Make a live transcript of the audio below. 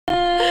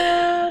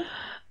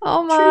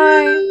Oh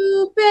my.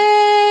 True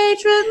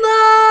patron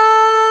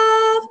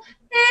love,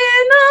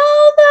 and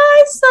all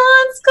thy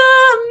sons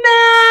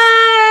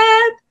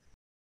command.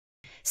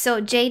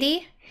 So,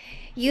 JD,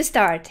 you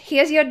start.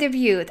 Here's your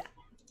debut.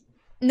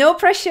 No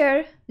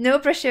pressure. No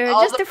pressure.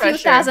 All Just the a few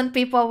pressure. thousand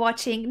people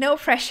watching. No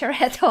pressure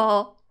at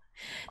all.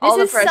 This All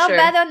the is sub pressure.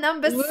 battle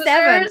number 7 Losers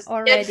get fed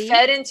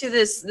already. into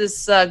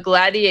this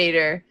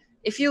gladiator.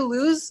 If you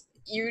lose,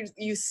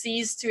 you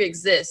cease to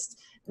exist.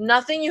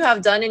 Nothing you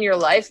have done in your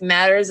life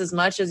matters as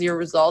much as your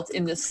result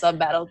in this sub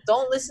battle.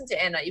 Don't listen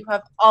to Anna. You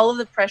have all of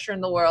the pressure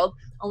in the world.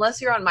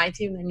 Unless you're on my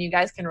team, then you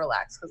guys can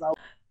relax because I'll.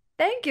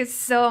 Thank you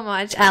so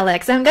much,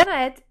 Alex. I'm gonna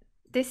add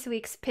this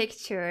week's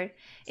picture.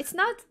 It's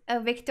not a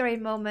victory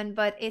moment,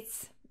 but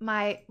it's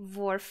my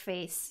war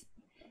face.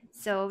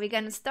 So we're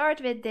gonna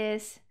start with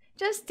this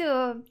just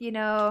to,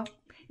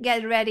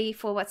 get ready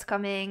for what's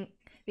coming.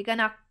 We're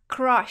gonna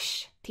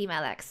crush Team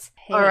Alex.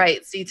 All Hey.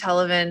 right, Z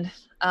Television.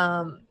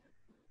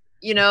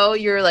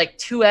 You're like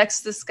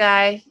 2x this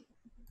guy.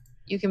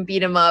 You can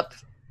beat him up,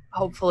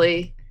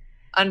 hopefully.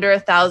 Under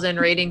 1,000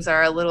 ratings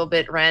are a little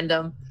bit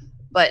random,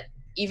 but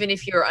even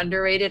if you're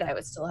underrated, I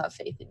would still have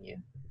faith in you.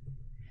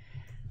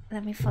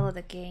 Let me follow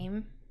the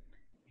game.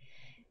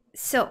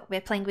 So,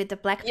 we're playing with the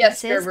black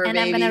Yes, pieces, Gerber, and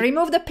I'm gonna baby.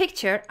 remove the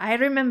picture. I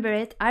remember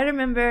it. I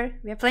remember.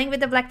 We're playing with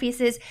the black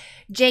pieces.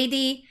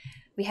 JD,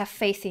 we have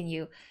faith in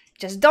you.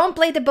 Just don't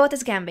play the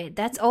Botez Gambit.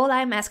 That's all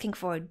I'm asking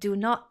for. Do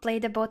not play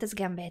the Botez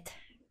Gambit.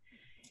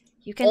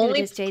 You can do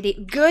this,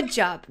 JD. Good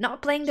job.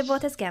 Not playing the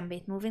Botez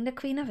Gambit. Moving the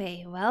queen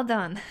away. Well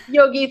done.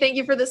 Yogi, thank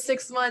you for the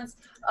 6 months.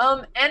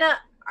 Anna,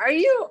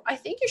 I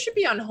think you should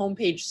be on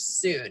homepage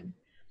soon.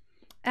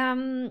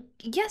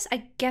 Yes,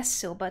 I guess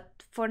so.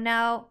 But for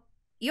now,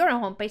 you're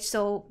on homepage,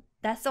 so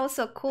that's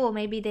also cool.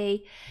 Maybe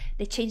they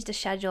change the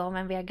schedule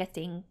when we are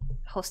getting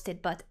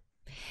hosted. But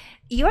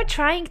you're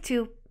trying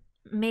to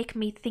make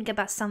me think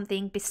about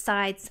something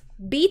besides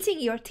beating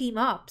your team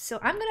up. So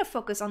I'm gonna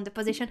focus on the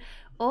position.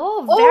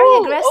 Oh, very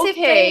aggressive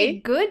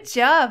play. Good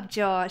job,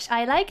 Josh.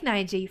 I like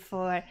knight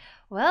g4.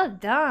 Well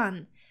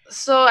done.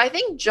 So I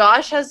think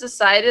Josh has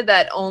decided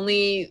that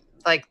only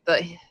like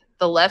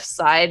the left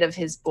side of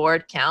his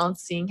board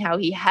counts, seeing how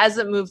he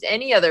hasn't moved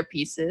any other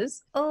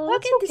pieces. Oh,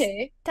 look That's at okay.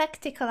 this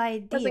tactical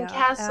idea. Hasn't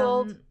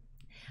castled.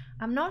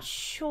 I'm not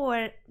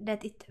sure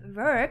that it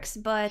works,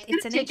 but He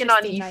it's could an have taken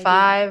on interesting e5,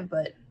 idea.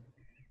 but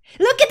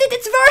Look at it,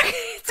 it's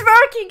working! It's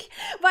working!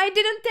 Why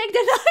didn't take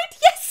the knight?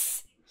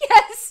 Yes!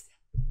 Yes!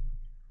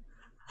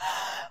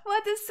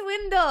 What a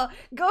swindle!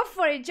 Go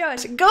for it,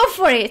 Josh. Go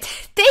for it.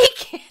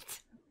 Take it.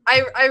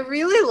 I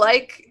really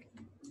like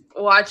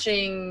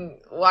watching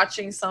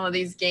some of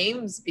these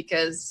games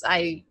because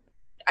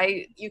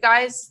you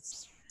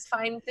guys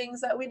find things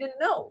that we didn't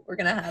know were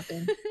gonna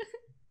happen.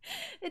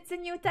 It's a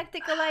new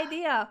tactical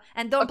idea.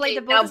 And don't play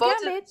the now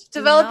Botez Gambit.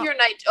 develop your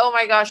knight. Oh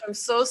my gosh, I'm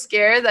so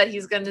scared that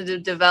he's going to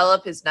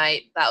develop his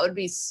knight. That would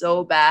be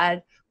so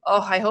bad.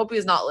 Oh, I hope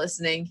he's not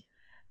listening.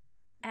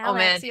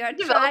 Alex, you're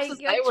trying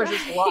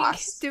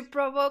to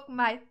provoke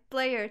my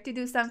player to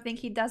do something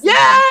he doesn't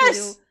want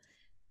to do.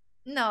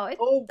 No, it.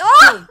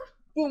 Oh!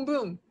 Boom,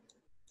 boom.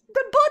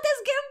 The Botez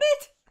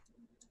Gambit.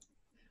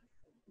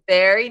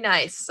 Very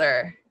nice,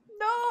 sir.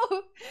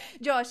 No,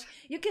 Josh,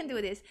 you can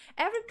do this.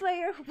 Every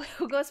player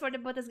who goes for the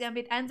Botez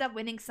Gambit ends up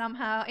winning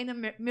somehow in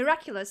a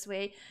miraculous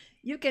way.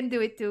 You can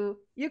do it too.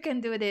 You can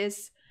do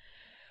this.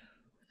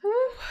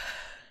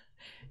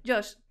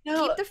 Josh,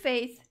 keep the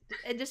faith.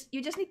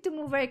 You just need to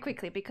move very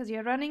quickly because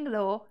you're running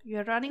low.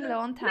 You're running low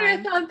on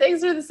time. Marathon,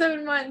 thanks for the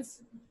 7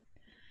 months.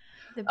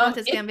 The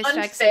Botez Gambit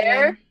strikes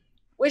again.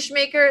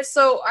 Wishmaker,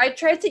 so I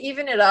tried to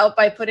even it out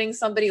by putting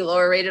somebody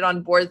lower rated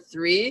on board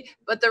 3,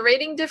 but the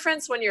rating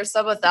difference when you're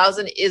sub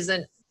 1,000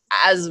 isn't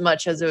as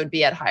much as it would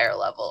be at higher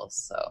levels,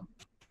 so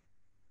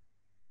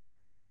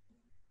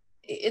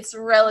it's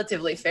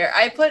relatively fair.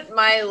 I put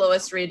my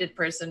lowest rated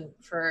person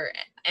for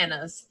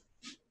Anna's.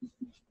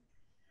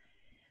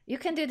 You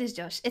can do this,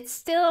 Josh. It's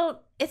still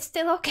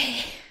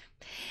okay.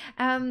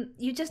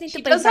 You just need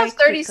to play does have 30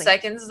 quickly.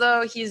 seconds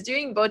though. He's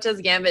doing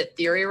Botez Gambit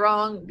theory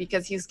wrong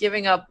because he's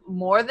giving up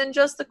more than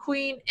just the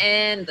queen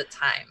and the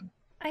time.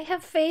 I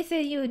have faith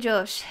in you,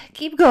 Josh.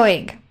 Keep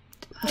going.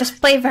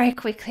 Just play very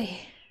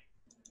quickly.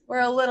 We're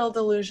a little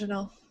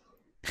delusional.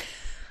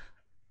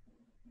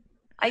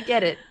 I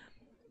get it.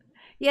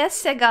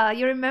 Yes, Sega,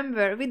 you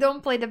remember. We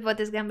don't play the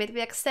Botez Gambit.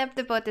 We accept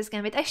the Botez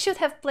Gambit. I should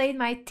have played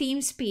my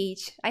team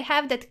speech. I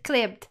have that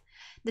clipped.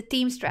 The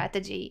team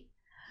strategy.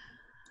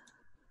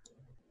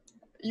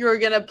 You were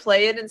going to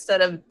play it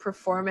instead of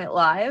perform it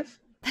live?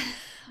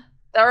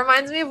 That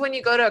reminds me of when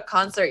you go to a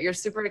concert, you're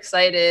super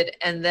excited,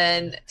 and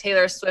then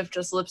Taylor Swift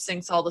just lip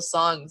syncs all the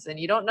songs, and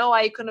you don't know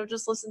why you couldn't have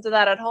just listened to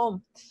that at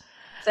home.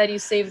 Instead, you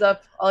saved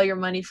up all your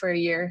money for a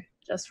year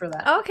just for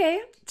that.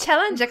 Okay,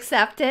 challenge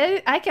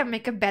accepted. I can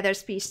make a better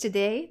speech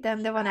today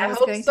than the one I was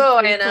going to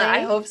play. Anna. I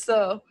hope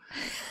so.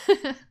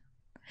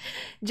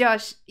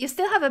 Josh, you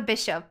still have a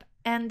bishop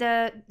and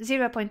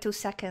 0.2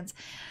 seconds.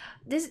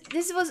 This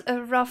was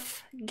a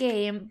rough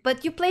game,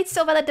 but you played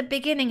so well at the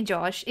beginning,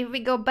 Josh. If we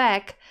go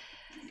back,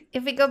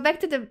 if we go back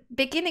to the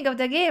beginning of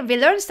the game, we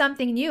learned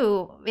something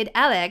new with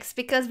Alex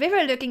because we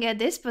were looking at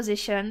this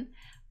position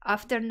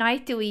after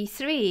knight to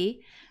e3,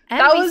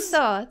 and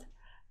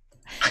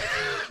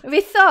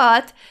we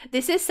thought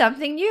this is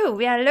something new.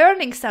 We are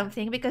learning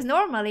something because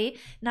normally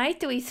knight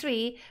to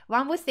e3,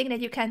 one would think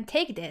that you can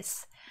take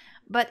this,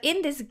 but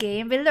in this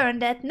game we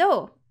learned that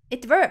no,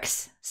 it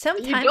works.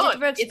 Sometimes it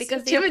works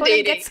because the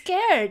opponent gets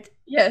scared.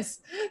 Yes.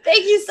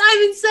 Thank you,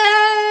 Simon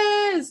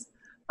Says.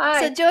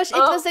 Hi. So Josh, it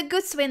was a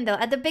good swindle.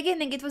 At the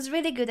beginning, it was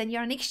really good and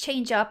you're an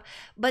exchange up,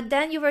 but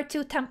then you were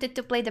too tempted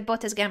to play the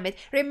Botez Gambit.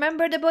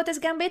 Remember the Botez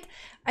Gambit?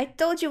 I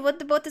told you what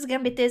the Botez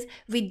Gambit is.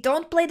 We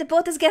don't play the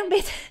Botez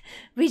Gambit.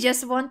 We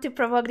just want to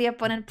provoke the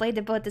opponent play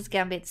the Botez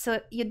Gambit. So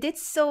you did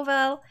so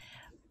well.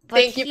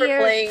 Thank you for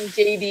playing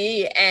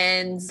JD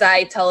and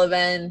Zai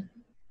Televen.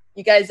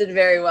 You guys did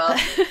very well.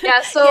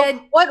 Yeah,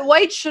 so what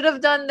White should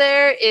have done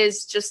there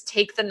is just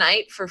take the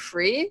knight for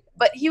free,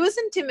 but he was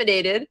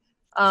intimidated.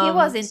 He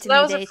was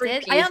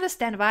intimidated. I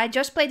understand why.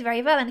 Josh played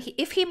very well, and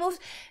if he moves,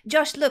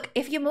 Josh, look,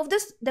 if you move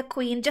the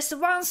queen just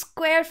one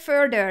square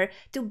further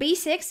to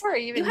b6,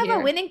 you have a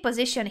winning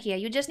position here.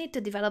 You just need to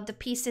develop the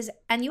pieces,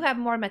 and you have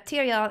more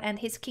material, and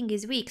his king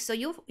is weak. So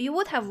you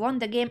would have won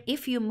the game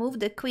if you moved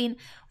the queen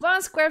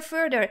one square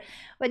further.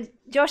 But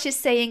Josh is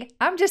saying,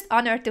 I'm just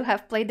honored to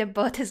have played the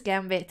Botez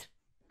Gambit.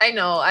 I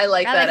know. I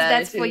like Alex, that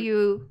attitude. That's for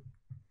you.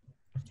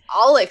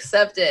 I'll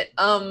accept it.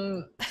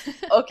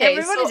 Okay.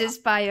 Everyone is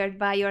inspired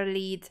by your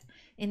lead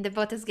in the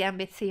Botez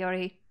Gambit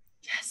theory.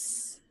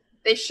 Yes.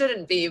 They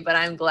shouldn't be, but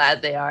I'm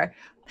glad they are.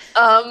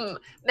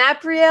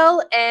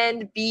 Mapriel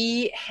and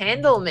B.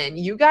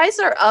 Handelman, you guys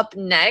are up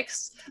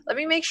next. Let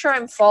me make sure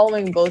I'm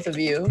following both of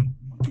you.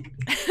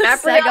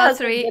 Saga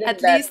 3,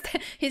 at least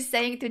he's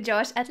saying to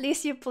Josh, at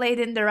least you played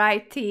in the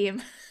right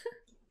team.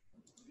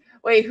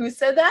 Wait, who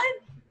said that?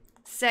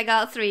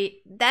 Segal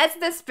 3. That's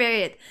the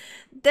spirit.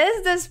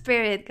 That's the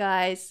spirit,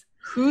 guys.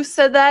 Who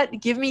said that?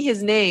 Give me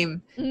his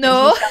name.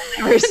 No.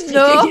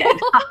 No.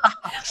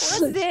 What's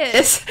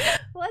this?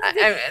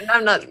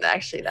 I'm not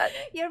actually that.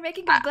 You're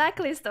making a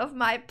blacklist of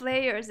my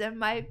players and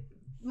my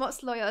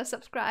most loyal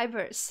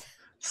subscribers.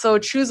 So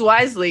choose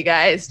wisely,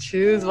 guys.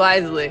 Choose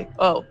wisely.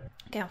 Oh.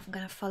 Okay, I'm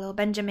gonna follow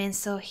Benjamin.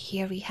 So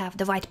here we have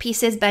the white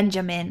pieces.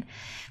 Benjamin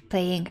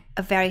playing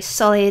a very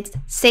solid,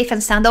 safe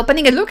and sound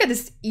opening. And look at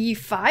this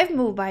e5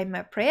 move by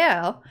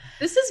Mapriel.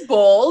 This is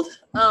bold.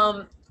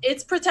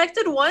 It's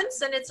protected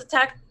once and it's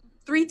attacked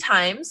 3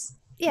 times.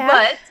 Yeah.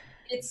 But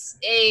it's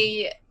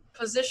a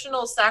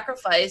positional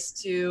sacrifice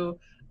to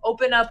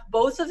open up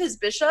both of his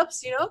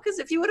bishops, you know, because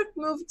if he would have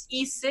moved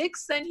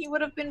e6, then he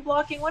would have been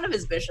blocking one of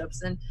his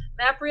bishops. And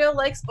Mapriel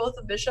likes both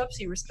the bishops.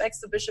 He respects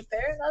the bishop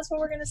pair, and that's what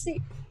we're going to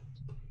see.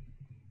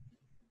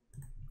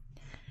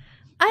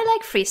 I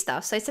like free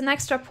stuff, so it's an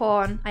extra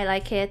pawn. I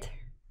like it.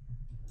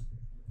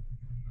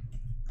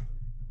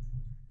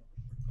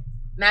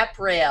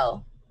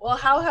 Mapriel. Well,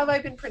 how have I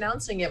been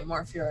pronouncing it,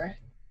 Morphure?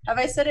 Have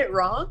I said it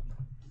wrong?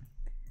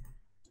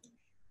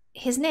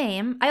 His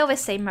name, I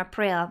always say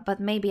Mapriel, but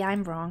maybe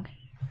I'm wrong.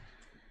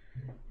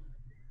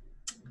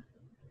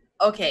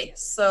 Okay,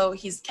 so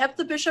he's kept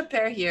the bishop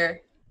pair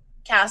here,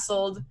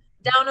 castled,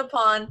 down a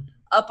pawn,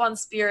 up on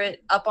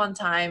spirit, up on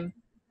time.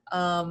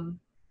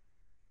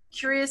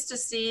 Curious to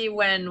see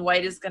when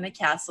white is going to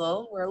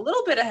castle. We're a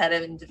little bit ahead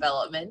of in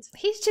development.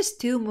 He's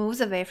just 2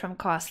 moves away from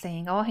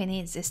castling. All he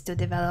needs is to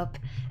develop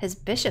his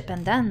bishop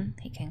and then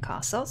he can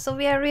castle. So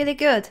we are really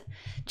good.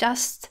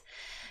 Just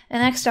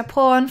an extra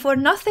pawn for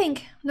nothing.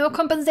 No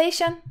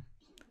compensation.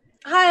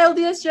 Hi,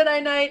 LDS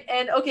Jedi Knight.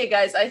 And okay,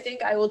 guys, I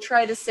think I will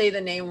try to say the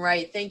name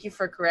right. Thank you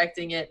for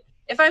correcting it.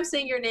 If I'm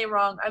saying your name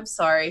wrong, I'm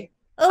sorry.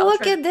 Oh,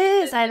 look at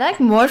this. I like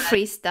more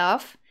free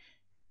stuff.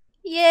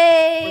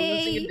 Yay! We're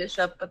losing a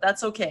bishop, but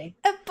that's okay.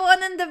 A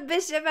pawn and the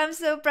bishop. I'm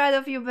so proud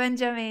of you,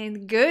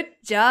 Benjamin. Good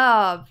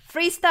job.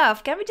 Free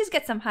stuff. Can we just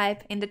get some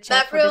hype in the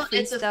chat for the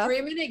free stuff? It's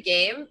a 3-minute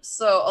game,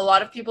 so a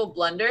lot of people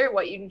blunder.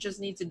 What you just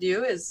need to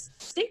do is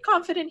stay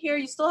confident here.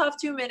 You still have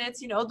 2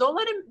 minutes. You know,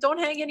 don't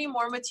hang any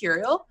more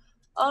material,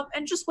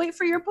 and just wait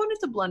for your opponent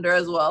to blunder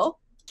as well.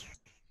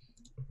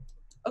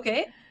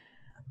 Okay.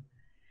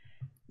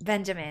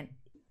 Benjamin,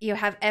 you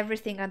have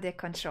everything under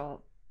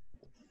control.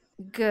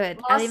 Good.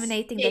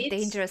 Eliminating the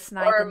dangerous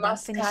knight and then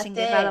finishing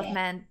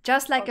development.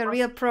 Just like a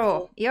real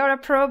pro. You're a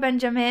pro,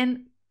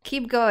 Benjamin.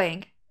 Keep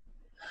going.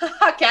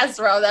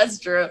 Castro, that's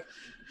true.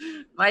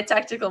 My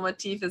tactical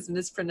motif is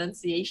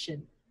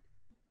mispronunciation.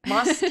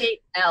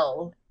 Moscate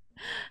L.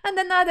 And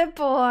another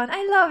pawn.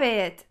 I love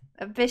it.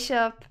 A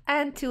bishop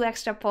and 2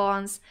 extra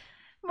pawns.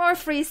 More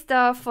free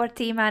stuff for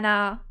Team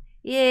Anna.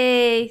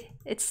 Yay.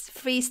 It's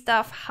free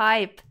stuff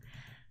hype.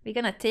 We're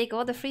gonna take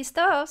all the free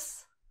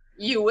stuffs.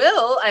 You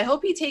will. I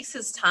hope he takes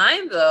his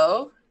time,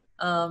 though.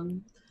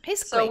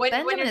 He's quick.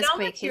 Benjamin is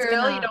quick. He's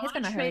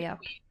gonna hurry up.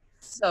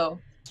 So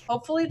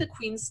hopefully the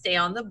queens stay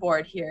on the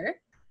board here.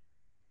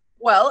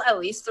 Well, at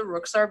least the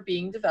rooks are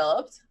being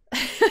developed.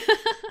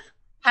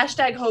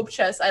 Hashtag hope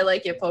chess. I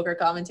like it, poker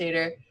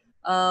commentator.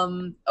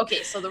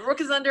 Okay, so the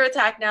rook is under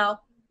attack now.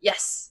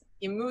 Yes,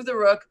 you move the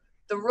rook.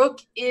 The rook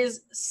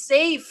is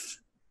safe.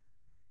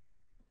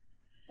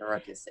 The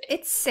rook is safe.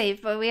 It's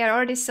safe, but we are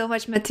already so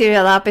much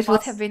material up. It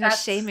would have been a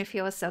shame if he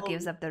also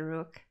gives up the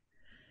rook.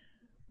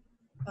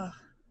 Ugh.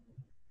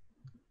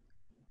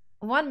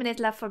 1 minute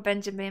left for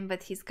Benjamin,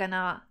 but he's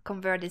gonna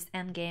convert this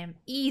endgame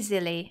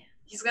easily.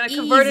 He's gonna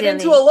convert it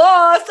into a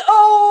loss.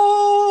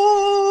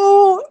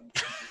 Oh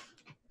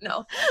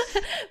no.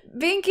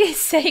 Binky is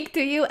saying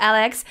to you,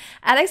 Alex,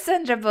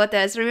 Alexandra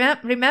Botez,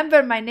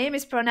 remember my name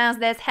is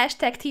pronounced as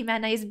 #Team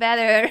Anna is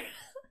better.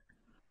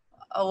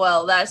 Oh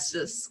well, that's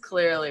just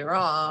clearly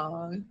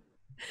wrong.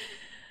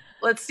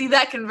 Let's see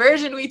that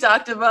conversion we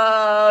talked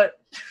about.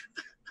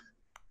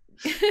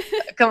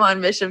 Come on,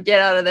 Bishop, get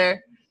out of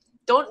there.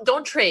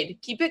 Don't trade.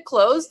 Keep it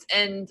closed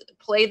and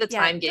play the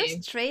time game.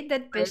 Just trade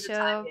that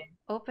bishop.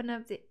 Open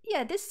up the...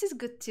 Yeah, this is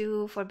good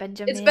too for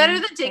Benjamin. It's better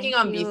than taking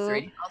on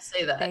b3. I'll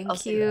say that.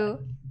 Thank you.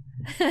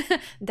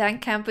 Dan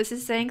Campus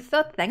is saying,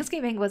 thought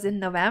Thanksgiving was in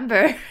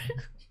November.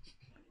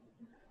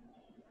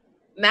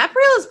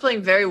 Mapriel is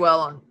playing very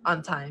well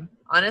on time.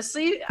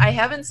 Honestly, I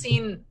haven't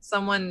seen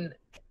someone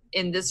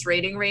in this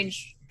rating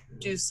range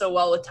do so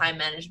well with time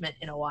management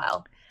in a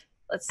while.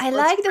 I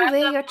like the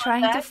way you're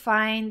trying to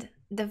find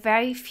the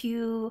very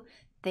few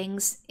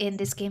things in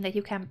this game that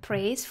you can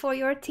praise for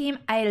your team.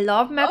 I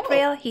love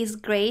Mapriel. He's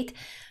great,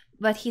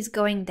 but he's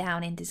going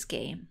down in this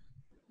game.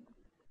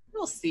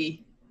 We'll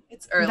see.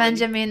 It's early.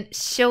 Benjamin,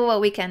 show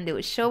what we can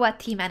do. Show what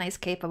Team Anna is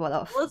capable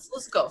of.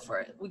 Let's go for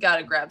it. We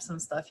gotta grab some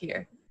stuff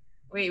here.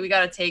 We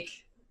gotta take...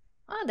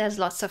 Oh, there's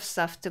lots of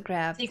stuff to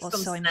grab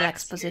also in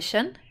Black's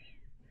position.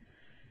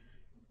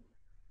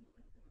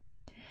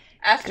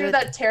 After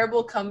that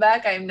terrible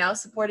comeback, I am now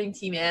supporting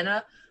Team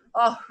Anna.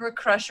 Oh, Rook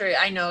Crusher.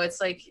 I know, it's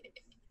like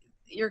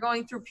you're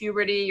going through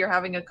puberty. You're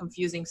having a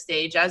confusing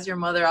stage. As your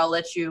mother, I'll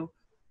let you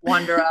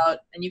wander out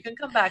and you can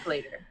come back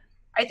later.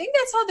 I think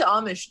that's how the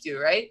Amish do,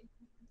 right?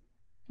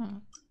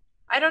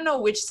 I don't know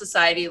which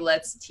society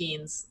lets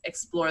teens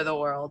explore the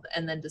world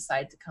and then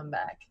decide to come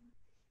back.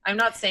 I'm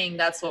not saying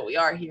that's what we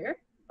are here,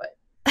 but...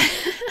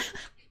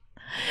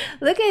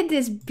 Look at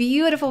this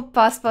beautiful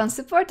postpone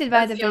supported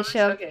by the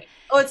bishop. Okay.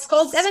 Oh, it's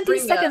called 17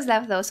 seconds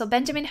left though, so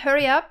Benjamin,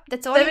 hurry up.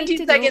 That's all you need to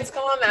do. 17 seconds,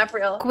 come on,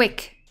 Mapriel.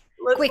 Quick.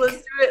 Let's do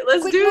it.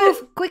 Let's quick do move.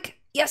 it. Quick.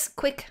 Yes,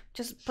 quick.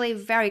 Just play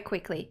very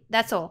quickly.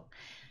 That's all.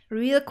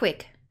 Real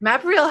quick.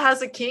 Mapriel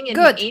has a king and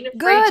good. he ain't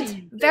afraid to use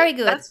it. Very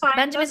good. That's fine.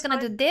 Benjamin's gonna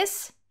do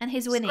this and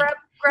he's winning. Grab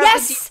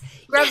yes!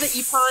 grab the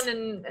e-pawn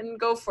and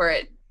go for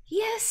it.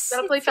 Yes!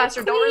 Gotta play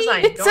faster. Don't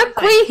resign. It's a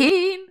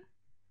queen!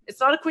 It's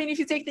not a queen if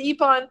you take the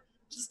e-pawn.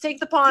 Just take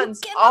the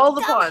pawns. All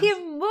the pawns. He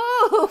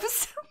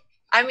moves!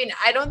 I mean,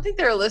 I don't think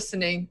they're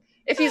listening.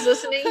 If he's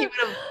listening, he would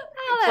have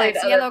played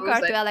other yellow moves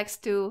card to Alex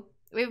too.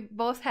 We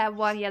both have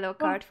one yellow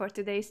card for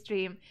today's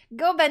stream.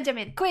 Go,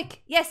 Benjamin,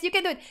 quick! Yes, you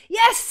can do it.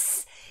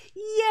 Yes!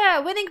 Yeah,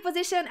 winning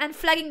position and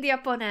flagging the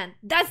opponent.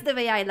 That's the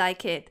way I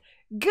like it.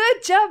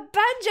 Good job,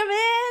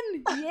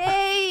 Benjamin!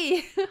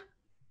 Yay!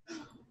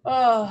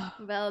 Oh,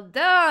 well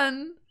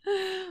done.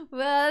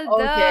 Well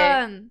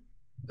done.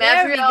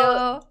 There we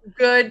go.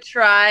 Good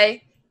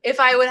try. If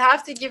I would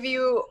have to give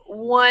you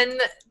one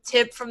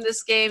tip from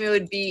this game, it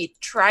would be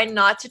try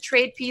not to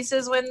trade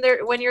pieces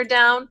when you're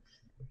down.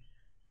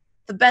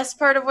 The best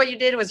part of what you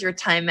did was your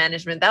time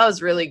management. That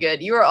was really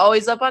good. You were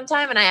always up on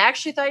time, and I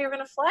actually thought you were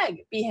going to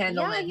flag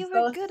B-Handelman. Yeah, you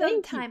were good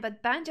on time,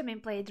 but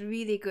Benjamin played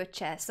really good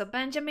chess. So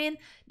Benjamin,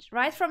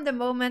 right from the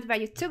moment where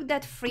you took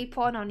that free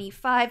pawn on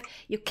e5,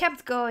 you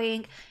kept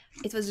going.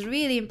 It was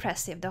really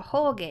impressive, the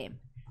whole game.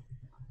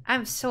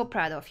 I'm so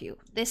proud of you.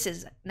 This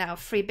is now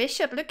free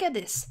bishop. Look at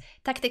this.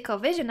 Tactical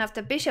vision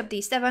after bishop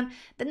d7.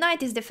 The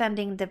knight is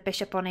defending the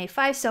bishop on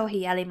a5, so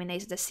he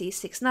eliminates the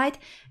c6 knight.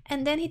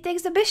 And then he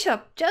takes the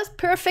bishop. Just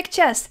perfect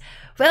chess.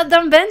 Well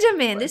done,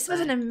 Benjamin. This was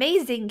an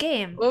amazing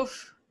game.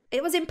 Oof.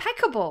 It was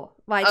impeccable.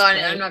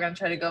 I'm not going to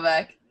try to go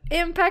back.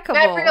 Impeccable.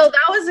 Mapriel,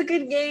 that was a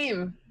good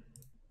game.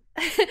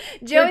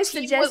 Joe is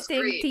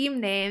suggesting team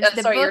names.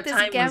 The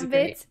Botez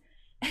Gambit.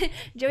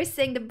 Joe is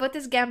saying the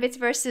Botez Gambits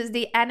versus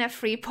the Anna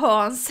free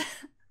pawns.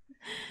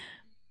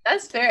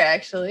 That's fair,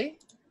 actually.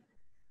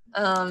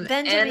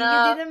 Benjamin,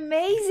 Anna... you did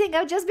amazing.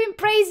 I've just been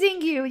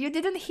praising you. You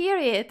didn't hear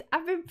it.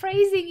 I've been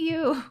praising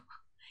you.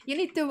 You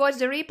need to watch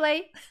the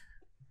replay.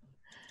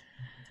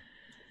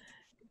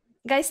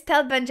 Guys,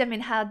 tell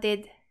Benjamin how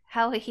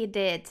he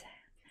did.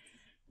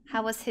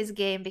 How was his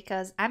game?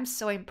 Because I'm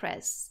so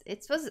impressed.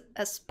 It was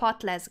a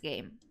spotless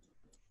game.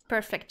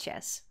 Perfect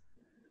chess.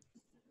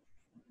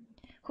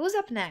 Who's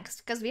up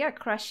next? Because we are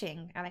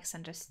crushing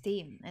Alexandra's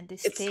team and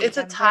this stage. It's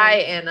a tie,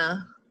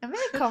 Anna. I'm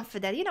very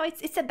confident. You know,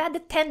 it's about the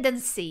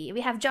tendency.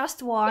 We have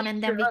just one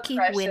and then we keep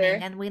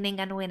winning and winning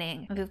and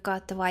winning. We've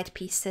got the white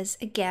pieces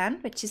again,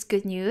 which is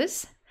good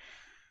news.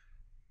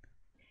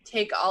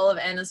 Take all of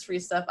Anna's free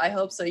stuff. I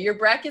hope so. Your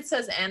bracket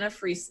says Anna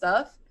free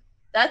stuff.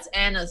 That's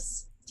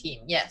Anna's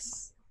team,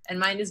 yes. And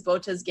mine is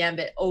Botez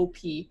Gambit OP.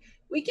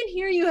 We can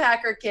hear you,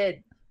 Hacker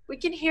Kid. We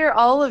can hear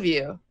all of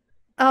you.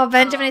 Oh,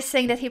 Benjamin is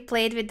saying that he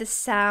played with the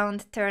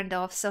sound turned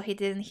off, so he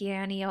didn't hear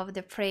any of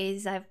the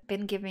praise I've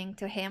been giving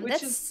to him.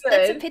 That's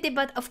a pity,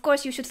 but of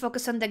course you should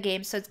focus on the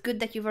game, so it's good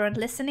that you weren't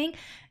listening.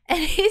 And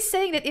he's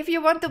saying that if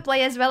you want to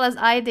play as well as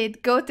I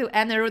did, go to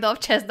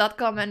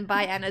AnnaRudolphChess.com and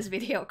buy Anna's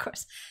video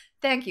course.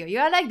 Thank you. You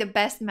are like the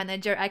best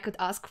manager I could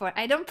ask for.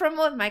 I don't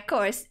promote my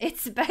course.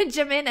 It's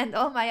Benjamin and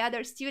all my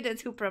other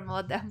students who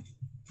promote them.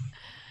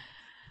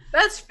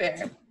 That's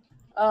fair.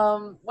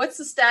 What's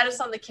the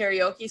status on the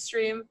karaoke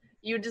stream?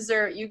 You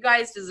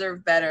guys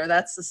deserve better.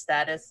 That's the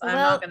status.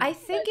 I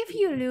think if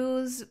you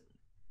lose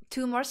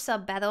 2 more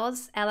sub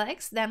battles,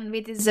 Alex, then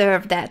we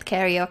deserve that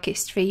karaoke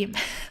stream.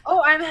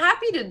 Oh, I'm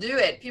happy to do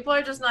it. People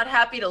are just not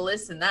happy to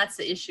listen. That's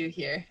the issue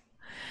here.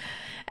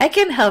 I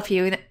can help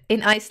you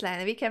in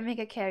Iceland. We can make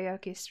a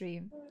karaoke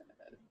stream.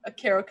 A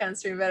karaoke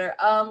stream better.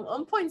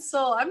 1 point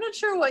soul. I'm not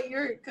sure what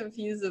you're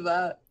confused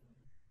about.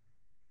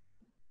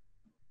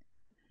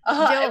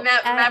 Joe,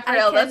 Matt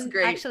Farrell, that's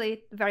great.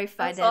 Actually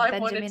verify that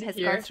Benjamin has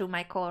gone through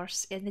my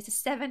course, and it's a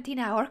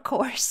 17-hour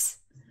course.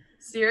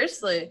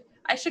 Seriously,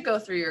 I should go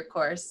through your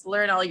course,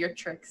 learn all your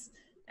tricks,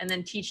 and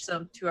then teach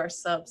them to our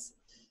subs.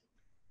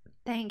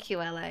 Thank you,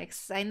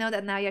 Alex. I know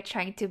that now you're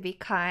trying to be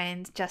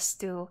kind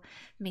just to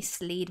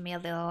mislead me a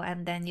little,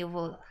 and then you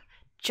will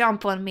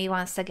jump on me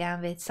once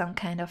again with some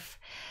kind of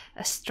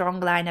a strong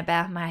line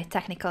about my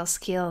technical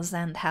skills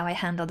and how I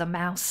handle the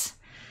mouse.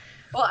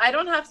 Well, I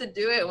don't have to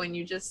do it when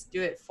you just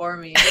do it for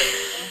me.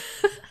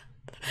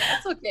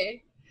 That's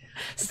okay.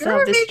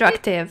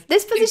 Self-destructive.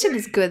 This position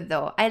is good,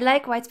 though. I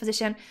like White's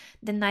position.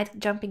 The knight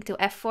jumping to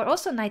f4.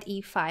 Also, knight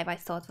e5 I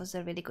thought was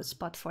a really good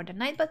spot for the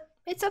knight, but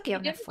it's okay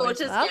on f4 as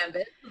well.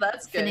 Gambit, so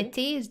that's good.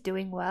 Finity is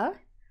doing well.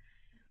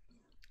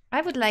 I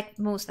would like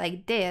moves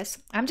like this.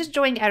 I'm just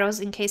drawing arrows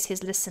in case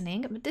he's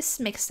listening, but this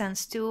makes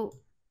sense too.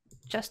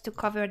 Just to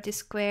cover this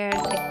square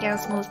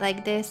against moves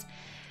like this.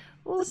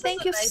 Oh,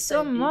 thank you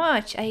so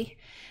much. I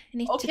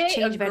need to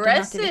change where the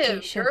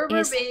notification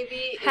is.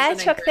 Baby Hi,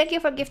 Chuck. Thank you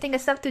for gifting a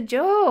sub to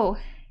Joe.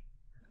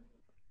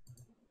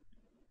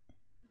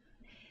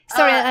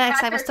 Sorry,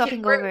 Alex, I was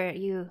talking over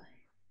you.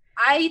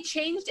 I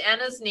changed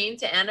Anna's name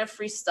to Anna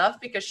Free Stuff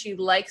because she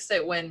likes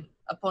it when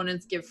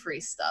opponents give free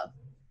stuff.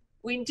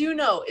 We do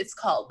know it's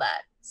called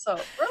that. So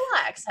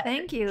relax.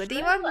 Thank you. Do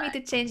you want me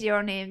to change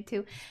your name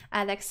to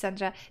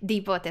Alexandra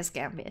the Botez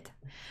Gambit?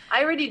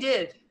 I already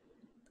did.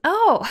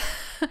 Oh,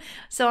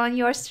 so on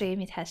your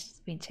stream it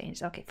has been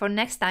changed. Okay, for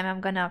next time I'm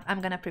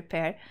gonna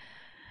prepare.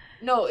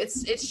 No,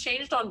 it's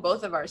changed on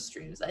both of our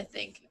streams, I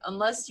think,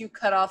 unless you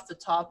cut off the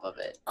top of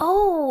it.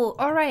 Oh,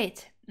 all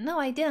right. No,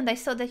 I didn't. I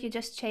saw that you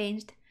just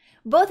changed.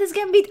 Botez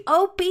Gambit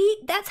OP.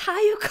 That's how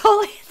you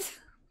call it.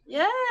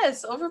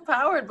 Yes,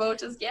 overpowered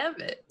Botez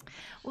Gambit.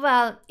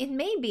 Well, it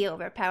may be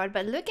overpowered,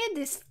 but look at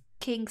this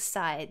king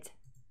side.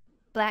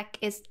 Black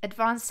is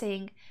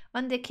advancing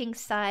on the king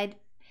side.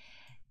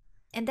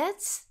 And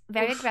that's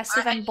very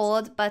aggressive and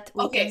bold, but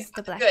weakens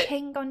the black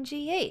king on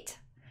g8.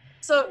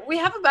 So we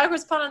have a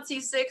backwards pawn on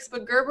c6,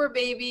 but Gerber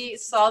Baby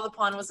saw the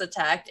pawn was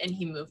attacked and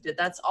he moved it.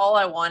 That's all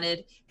I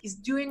wanted. He's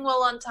doing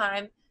well on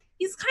time.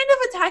 He's kind of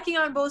attacking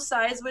on both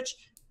sides, which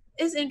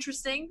is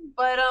interesting.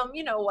 But,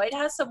 you know, White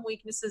has some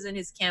weaknesses in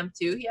his camp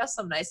too. He has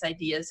some nice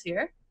ideas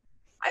here.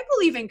 I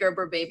believe in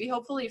Gerber Baby.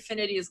 Hopefully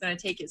Affinity is going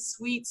to take his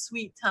sweet,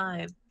 sweet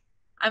time.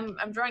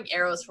 I'm drawing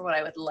arrows for what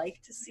I would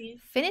like to see.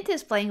 Finity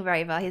is playing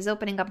very well. He's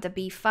opening up the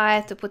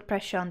b5 to put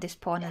pressure on this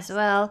pawn as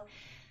well.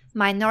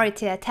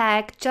 Minority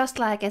attack, just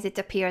like as it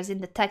appears in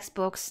the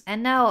textbooks.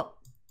 And now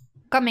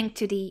coming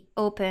to the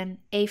open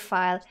a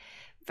file.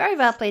 Very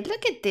well played.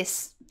 Look at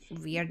this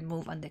weird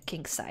move on the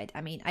king side.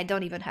 I mean, I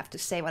don't even have to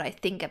say what I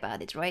think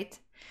about it, right?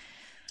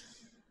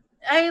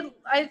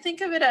 I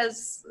think of it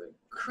as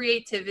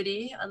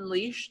creativity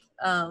unleashed.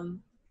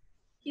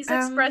 He's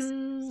expressed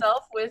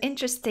himself with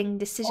interesting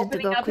decision to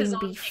go queen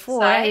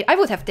b4. I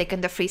would have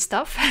taken the free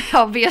stuff,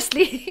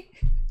 obviously.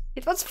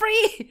 It was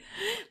free.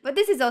 But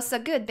this is also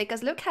good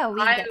because look how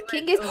weak that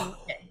king is.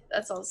 Okay,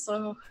 that's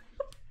also...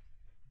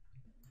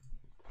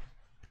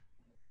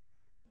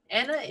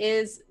 Anna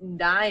is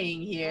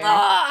dying here.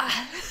 Yeah,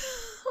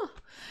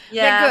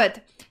 they're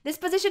good. This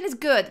position is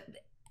good.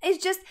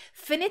 It's just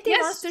Finity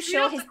wants to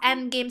show his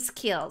endgame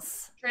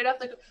skills. Trade off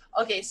the...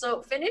 Okay,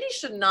 so Finity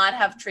should not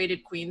have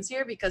traded queens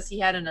here because he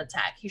had an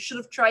attack. He should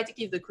have tried to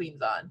keep the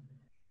queens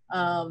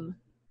on.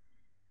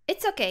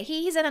 It's okay.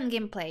 He's an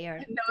endgame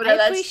player. No,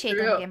 I appreciate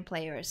endgame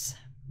players.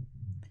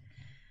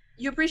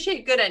 You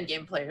appreciate good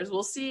endgame players.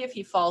 We'll see if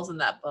he falls in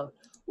that boat.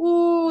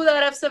 Ooh,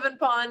 that f7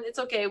 pawn. It's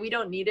okay. We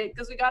don't need it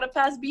because we got to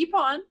pass b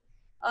pawn.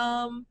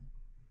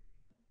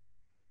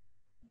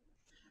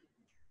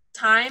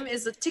 Time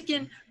is a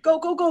ticking. Go,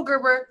 go, go,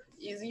 Gerber.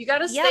 You got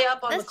to stay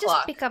up on the clock. Let's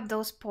just pick up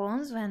those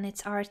pawns when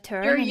it's our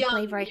turn and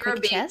play very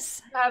quick chess.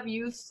 You have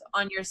youth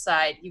on your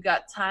side. You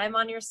got time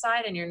on your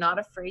side and you're not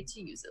afraid to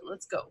use it.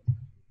 Let's go.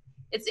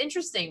 It's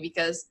interesting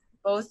because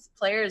both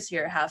players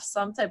here have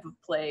some type of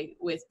play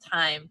with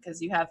time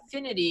because you have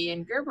Finity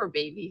and Gerber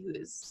Baby who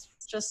is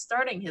just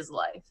starting his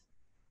life.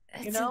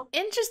 It's an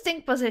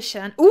interesting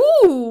position.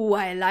 Ooh,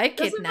 I like it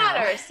now. Doesn't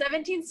matter.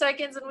 17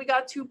 seconds and we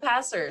got 2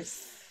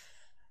 passers.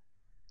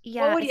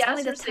 Yeah, it's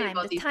only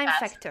the time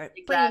factor.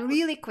 Exactly. Play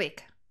really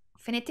quick.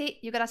 Finity,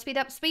 you gotta speed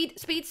up. Speed.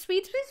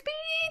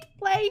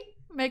 Play.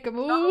 Make a Go,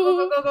 move.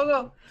 go, go, go,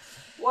 go.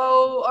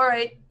 Whoa, all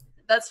right.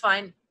 That's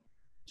fine.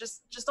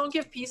 Just don't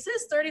give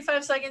pieces.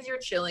 35 seconds, you're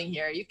chilling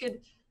here. You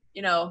could,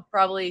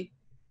 probably...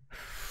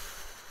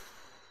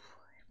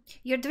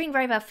 You're doing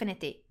very well,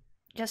 Finity.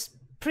 Just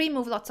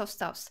pre-move lots of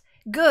stuffs.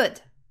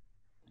 Good.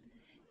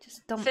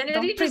 Just don't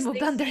Finity just pre-move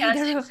thinks under he has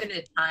the rook.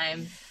 infinite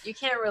time. You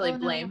can't really Oh,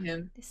 blame no.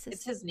 him.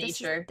 It's his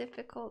nature. This is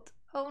difficult.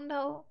 Oh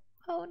no.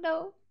 Oh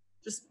no.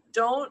 Just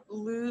don't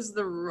lose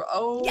the...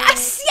 Oh.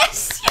 Yes!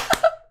 Yes!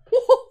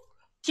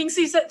 King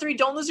C set 3,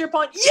 don't lose your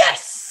pawn.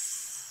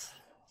 Yes!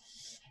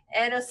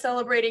 Anna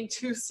celebrating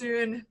too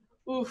soon.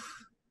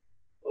 Oof.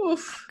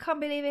 Oof. Can't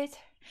believe it.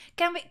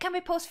 Can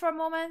we pause for a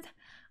moment?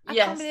 I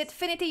Yes. can't believe it.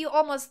 Finity, you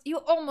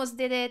almost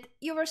did it.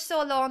 You were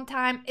so low on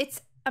time.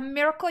 It's a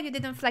miracle you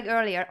didn't flag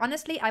earlier.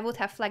 Honestly, I would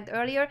have flagged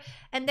earlier.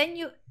 And then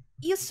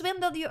you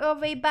swindled your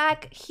way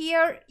back.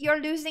 Here, you're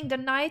losing the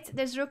knight.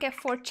 There's rook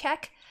f4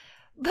 check.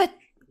 But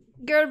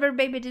Gerber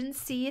baby didn't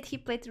see it. He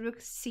played rook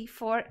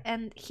c4.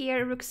 And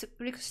here, rook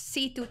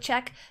c2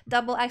 check.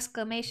 Double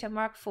exclamation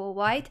mark for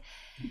white.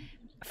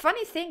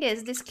 Funny thing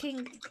is, this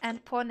king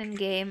and pawn in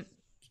game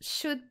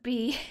should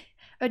be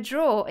a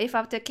draw if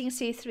after king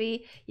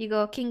c3 you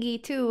go king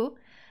e2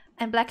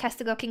 and black has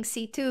to go king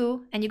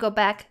c2 and you go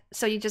back,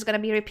 so you're just gonna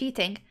be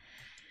repeating.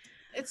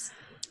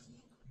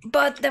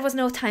 But there was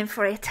no time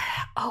for it.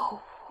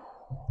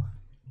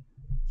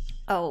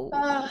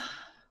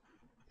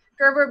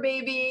 Gerber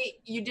baby,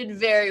 you did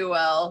very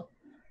well.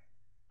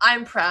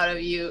 I'm proud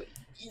of you.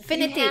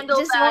 Finity,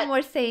 just one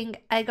more thing.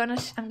 I'm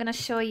gonna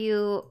show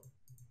you.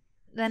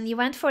 When you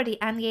went for the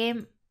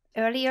endgame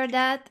earlier,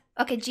 that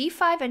okay,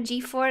 g5 and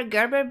g4,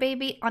 Gerber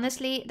baby,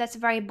 honestly, that's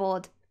very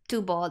bold.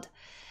 Too bold.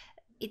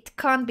 It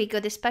can't be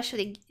good,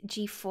 especially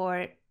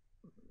g4.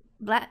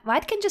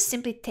 White can just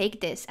simply take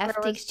this. F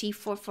takes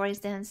g4, for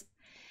instance.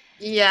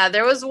 Yeah,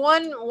 there was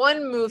one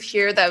move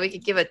here that we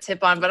could give a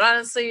tip on, but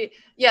honestly,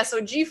 yeah,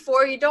 so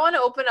g4, you don't want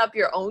to open up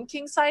your own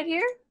king side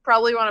here.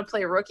 Probably want to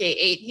play rook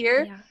a8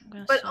 here.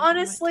 Yeah, but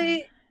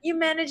honestly, you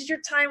managed your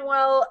time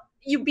well.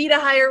 You beat a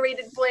higher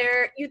rated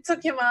player. You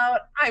took him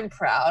out. I'm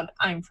proud.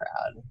 I'm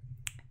proud.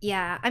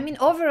 Yeah, I mean,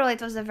 overall,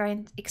 it was a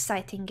very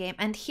exciting game.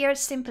 And here,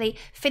 simply,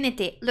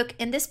 Finity. Look,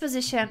 in this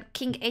position,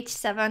 king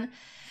h7.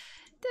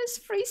 There's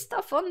free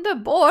stuff on the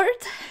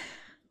board.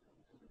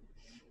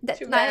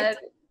 That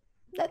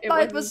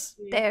knight was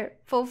there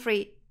for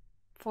free.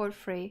 For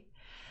free.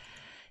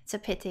 It's a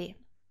pity.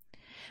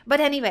 But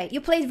anyway,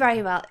 you played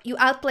very well. You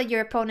outplayed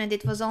your opponent.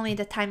 It was only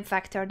the time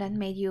factor that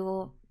made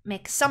you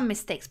make some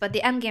mistakes, but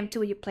the endgame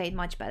too, you played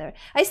much better.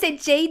 I say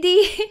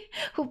JD,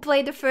 who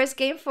played the first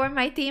game for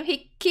my team,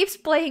 he keeps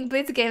playing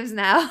blitz games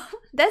now.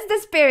 That's the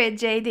spirit,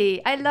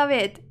 JD. I love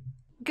it.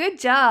 Good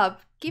job.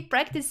 Keep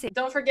practicing.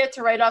 Don't forget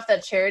to write off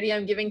that charity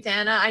I'm giving to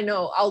Anna. I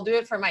know, I'll do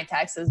it for my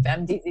taxes,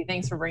 BamDZ.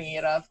 Thanks for bringing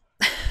it up.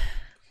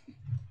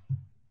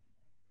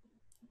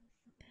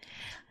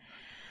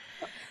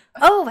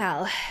 Oh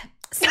well,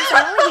 since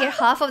I only hear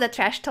half of the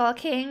trash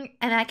talking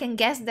and I can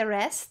guess the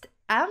rest,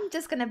 I'm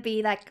just gonna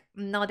be like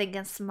nodding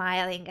and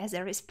smiling as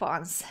a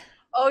response.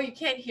 Oh, you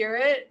can't hear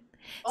it?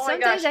 Oh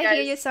sometimes my gosh, I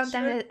hear you,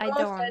 sometimes I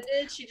don't.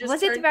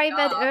 Was it very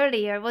bad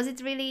earlier? Was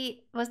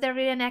there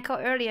really an echo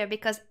earlier?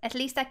 Because at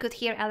least I could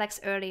hear Alex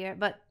earlier.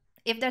 But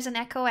if there's an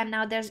echo and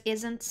now there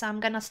isn't, so I'm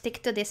gonna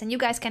stick to this, and you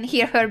guys can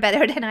hear her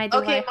better than I do.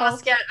 Okay,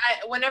 Moscat,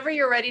 whenever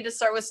you're ready to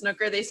start with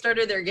snooker, they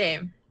started their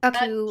game.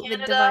 Okay,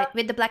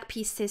 with the black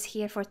pieces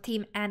here for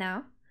Team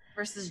Anna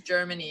versus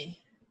Germany.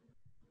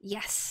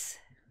 Yes.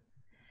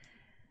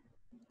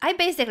 I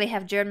basically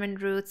have German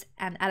roots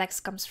and Alex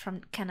comes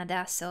from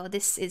Canada, so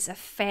this is a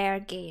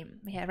fair game.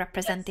 We are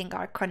representing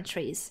our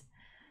countries.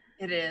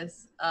 It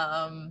is.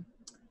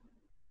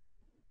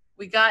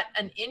 We got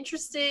an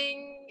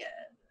interesting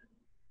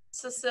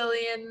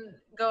Sicilian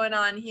going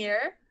on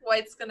here.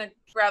 White's going to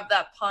grab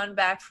that pawn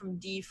back from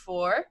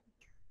d4.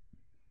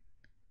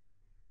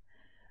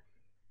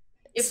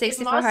 If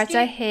 64 hearts,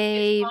 I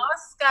hate. If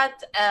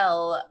Moscat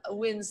L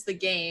wins the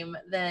game,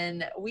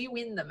 then we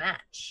win the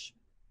match.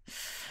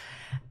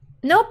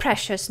 No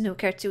pressure,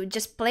 Snooker 2.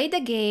 Just play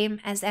the game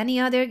as any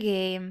other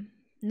game.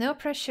 No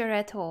pressure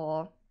at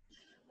all.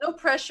 No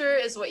pressure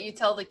is what you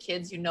tell the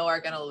kids you know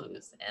are going to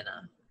lose,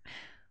 Anna.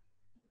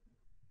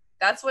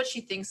 That's what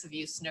she thinks of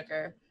you,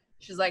 Snooker.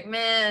 She's like,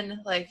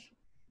 man, like,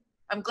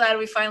 I'm glad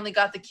we finally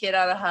got the kid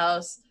out of the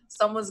house.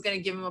 Someone's going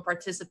to give him a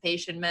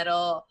participation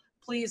medal.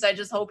 Please, I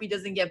just hope he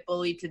doesn't get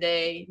bullied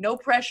today. No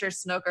pressure,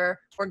 Snooker.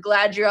 We're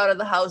glad you're out of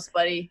the house,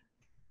 buddy.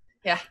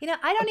 Yeah. You know,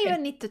 I don't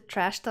even need to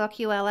trash talk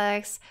you,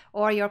 Alex,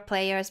 or your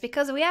players,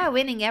 because we are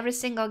winning every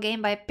single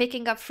game by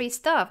picking up free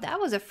stuff. That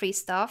was a free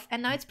stuff,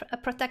 and now it's a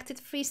protected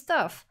free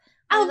stuff.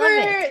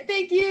 Albert,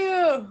 thank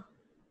you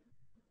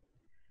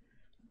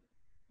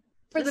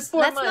for the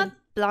 4 months. Let's not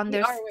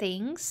blunder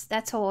things.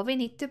 That's all we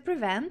need to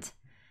prevent.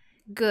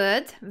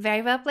 Good.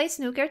 Very well played,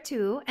 Snooker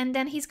 2. And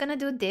then he's gonna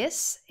do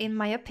this, in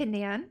my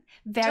opinion.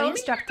 Very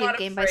instructive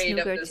game by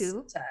Snooker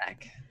 2.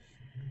 Attack.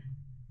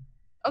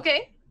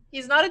 Okay.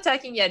 He's not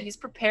attacking yet. He's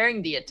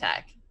preparing the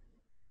attack.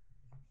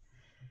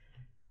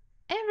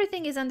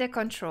 Everything is under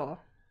control.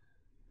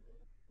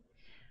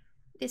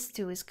 This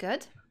 2 is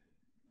good.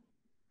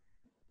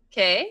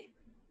 Okay.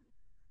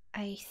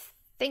 I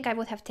think I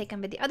would have taken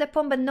with the other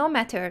pawn, but no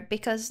matter,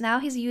 because now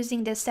he's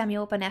using the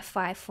semi-open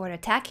f5 for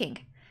attacking.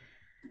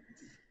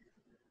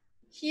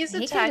 He's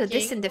He attacking. can do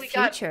this in the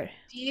future.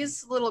 Got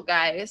these little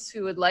guys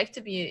who would like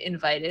to be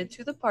invited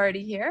to the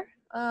party here.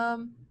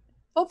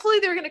 Hopefully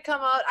they're going to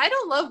come out. I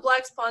don't love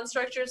black's pawn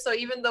structure, so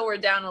even though we're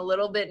down a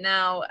little bit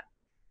now,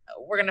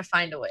 we're going to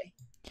find a way.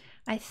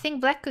 I think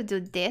black could do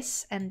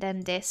this and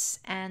then this,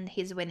 and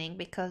he's winning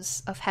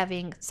because of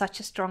having such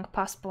a strong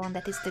pass pawn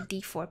that is the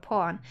d4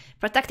 pawn.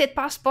 Protected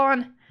pass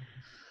pawn!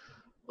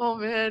 Oh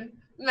man,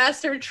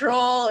 Master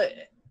Troll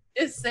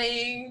is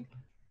saying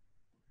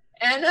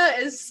Anna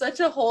is such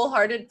a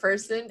wholehearted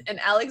person and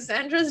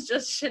Alexandra's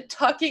just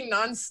shit-talking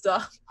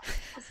nonstop.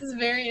 This is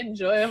very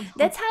enjoyable.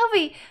 That's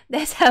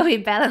how we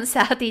balance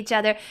out each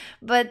other.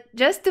 But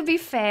just to be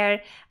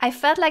fair, I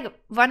felt like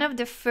one of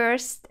the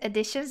first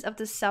editions of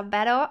the sub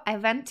battle, I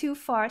went too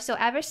far. So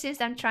ever since,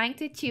 I'm trying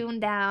to tune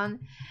down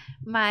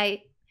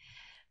my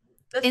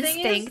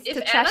instinct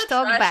to trash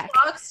talk back. If Anna trash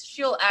talks,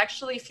 she'll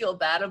actually feel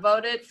bad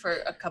about it for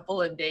a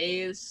couple of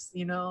days,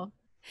 you know.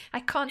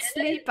 I can't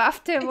sleep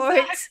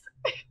afterwards.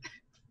 Exactly.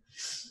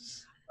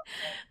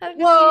 I'm gonna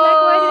be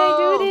like, why did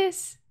I do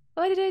this?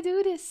 Why did I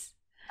do this?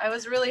 I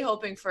was really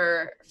hoping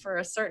for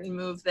a certain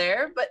move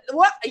there, but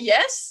what?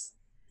 Yes.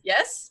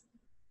 Wait,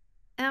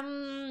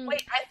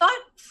 I thought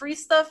free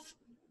stuff.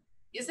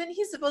 Isn't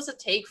he supposed to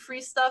take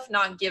free stuff,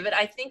 not give it?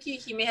 I think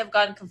he may have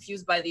gotten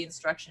confused by the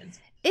instructions.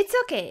 It's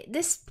okay.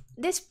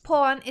 This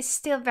pawn is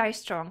still very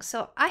strong,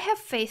 so I have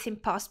faith in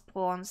past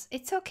pawns.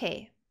 It's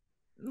okay.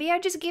 We are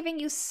just giving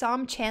you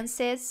some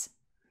chances.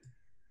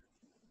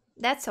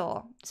 That's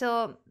all.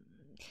 So,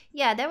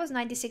 yeah, that was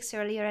 96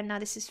 earlier, and now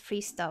this is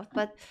free stuff.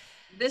 But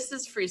this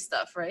is free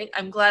stuff, right?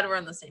 I'm glad we're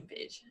on the same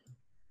page.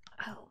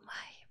 Oh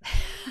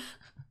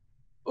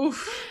my.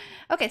 Oof.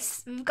 Okay,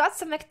 so we've got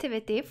some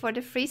activity for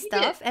the free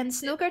stuff, and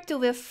Snooker 2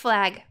 will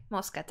flag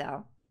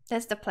Moscatel.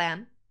 That's the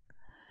plan.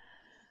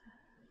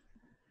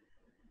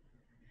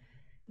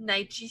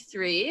 Knight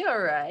g3, all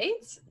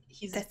right.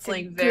 He's That's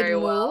playing very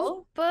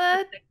well.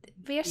 But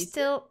we are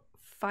still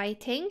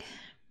fighting.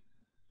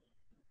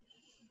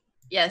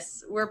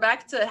 Yes, we're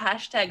back to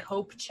hashtag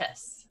hope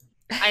chess.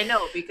 I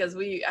know, because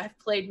I've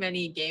played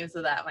many games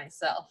of that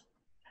myself.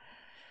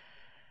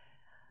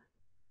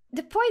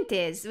 The point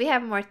is, we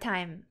have more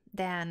time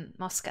than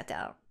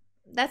Moscatel.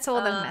 That's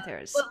all that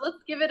matters. Well,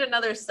 let's give it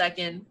another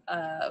second.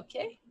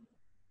 Okay.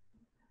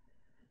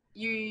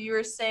 You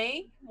were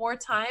saying more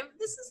time?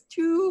 This is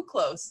too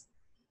close.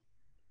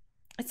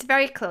 It's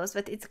very close,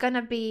 but it's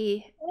gonna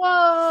be...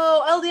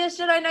 Whoa, LDS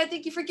Jedi Knight,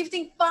 thank you for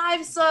gifting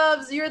 5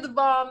 subs. You're the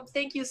bomb.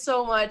 Thank you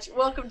so much.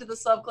 Welcome to the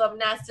sub club.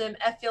 Nassim,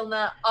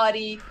 Efilna,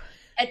 Audi,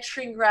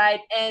 Etringride,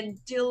 and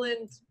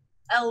Dylan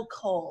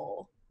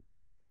Elcole.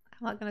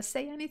 I'm not gonna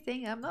say anything.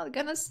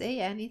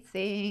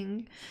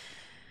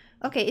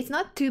 Okay, it's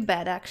not too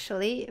bad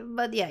actually,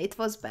 but yeah, it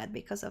was bad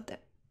because of the...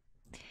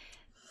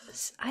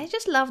 I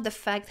just love the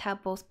fact how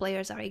both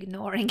players are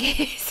ignoring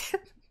it.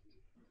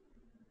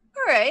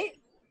 All right.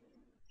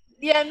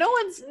 Yeah, no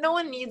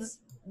one needs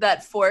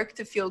that fork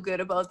to feel good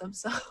about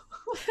themselves.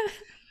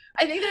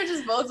 I think they're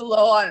just both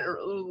low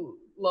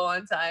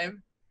on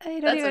time. I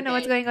don't even know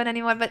what's going on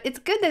anymore, but it's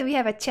good that we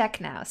have a check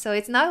now, so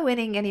it's not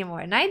winning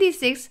anymore.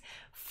 96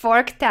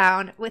 fork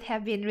down would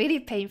have been really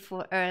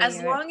painful earlier.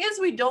 As long as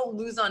we don't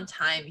lose on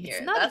time here.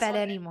 It's not bad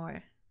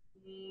anymore.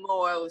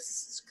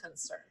 Most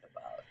concerned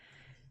about.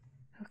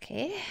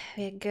 Okay,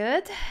 we're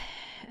good.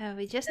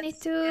 We just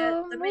need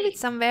to move it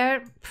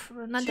somewhere.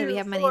 Not that we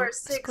have many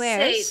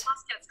squares.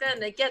 Muscat's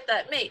gonna get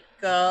that mate.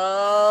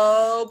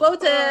 Go,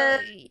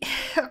 Botez!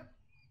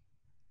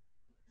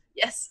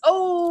 Yes.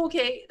 Oh,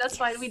 okay. That's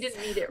fine. We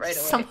didn't need it right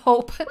away. Some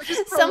hope. We're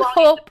just Some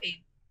hope. The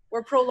pain.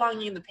 We're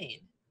prolonging the pain.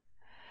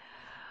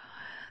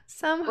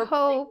 Some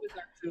hope.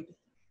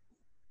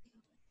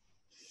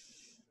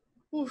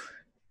 Oof.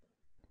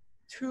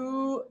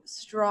 Too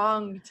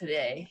strong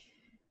today.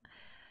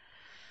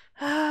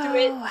 Oh, do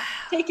it. wow.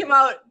 Take him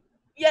out.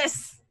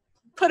 Yes.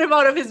 Put him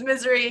out of his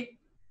misery.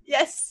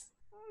 Yes.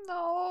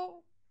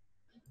 No.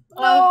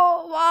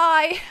 No.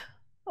 Why?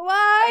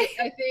 Why?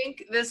 I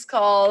think this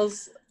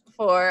calls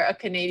for a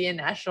Canadian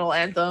national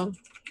anthem.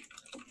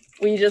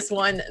 We just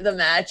won the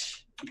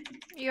match.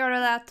 You're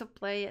allowed to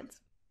play it.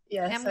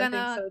 Yes, I think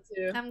so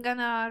too. I'm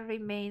gonna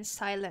remain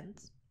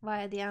silent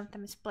while the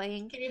anthem is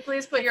playing. Can you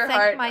please put your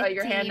heart,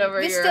 your hand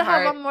over your heart? We still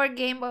have one more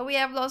game, but we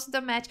have lost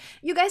the match.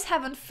 You guys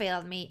haven't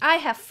failed me. I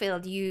have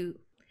failed you.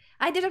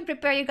 I didn't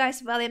prepare you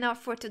guys well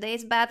enough for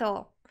today's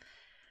battle.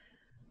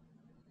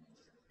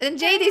 And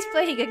JD's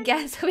playing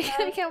again, so we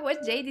can watch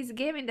JD's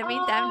game in the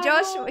meantime.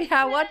 Josh, we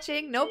are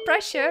watching. No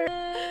pressure.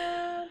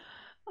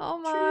 Oh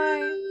my.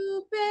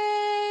 True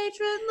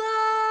patron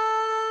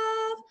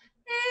love,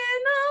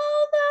 and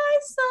all thy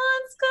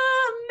sons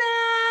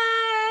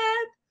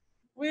command.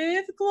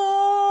 With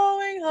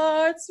glowing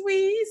hearts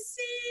we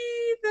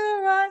see the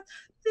rise,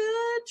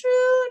 the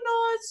true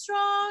north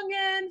strong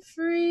and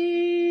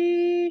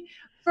free.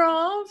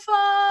 From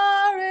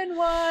far and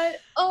wide.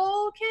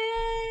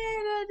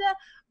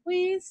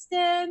 we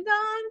stand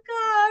on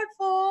guard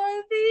for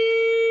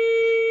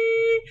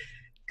thee.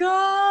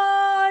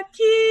 God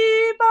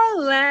keep our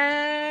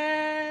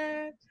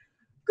land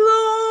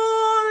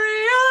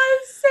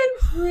glorious and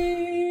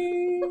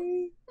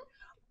free.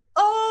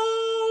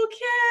 Oh,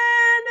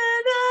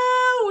 Canada,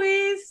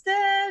 we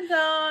stand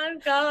on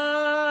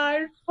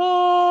guard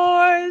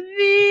for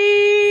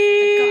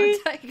thee.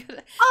 Sorry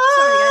guys, I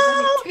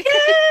need to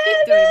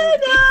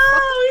Canada,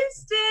 we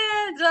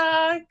stand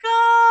on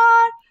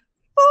guard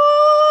for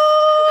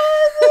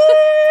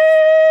thee.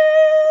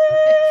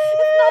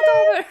 It's not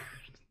over.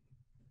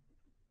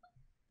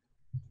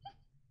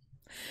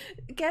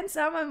 Can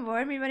someone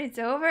warn me when it's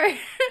over?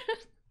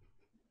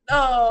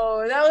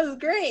 Oh, that was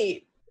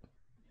great.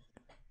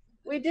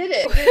 We did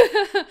it.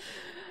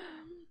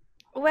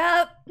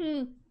 Well,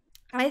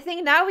 I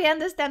think now we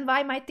understand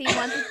why my team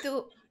wanted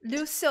to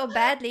lose so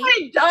badly.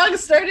 My dog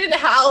started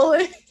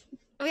howling.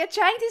 We are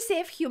trying to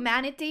save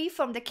humanity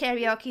from the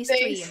karaoke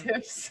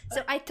stream.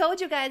 So I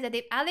told you guys that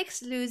if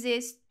Alex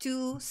loses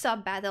 2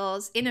 sub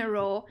battles in a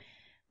row,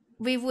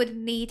 we would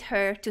need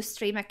her to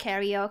stream a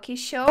karaoke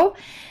show.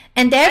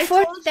 And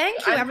therefore,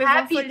 thank you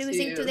everyone for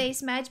losing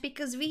today's match,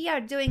 because we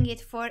are doing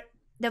it for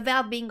the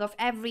well-being of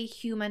every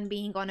human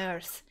being on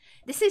Earth.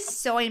 This is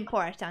so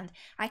important.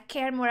 I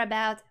care more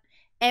about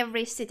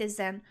every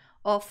citizen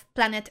of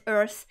planet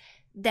Earth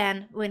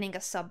than winning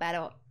a sub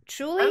battle.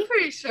 Truly? I'm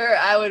pretty sure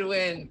I would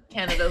win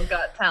Canada's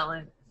Got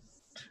Talent.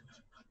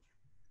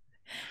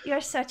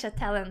 You're such a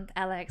talent,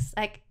 Alex.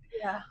 Like,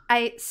 yeah.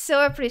 I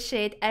so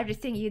appreciate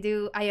everything you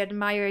do. I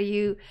admire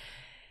you.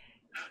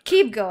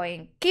 Keep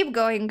going. Keep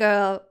going,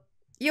 girl.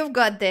 You've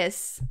got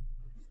this.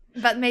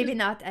 But maybe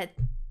not at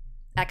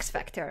X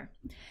Factor.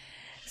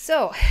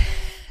 So,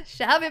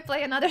 shall we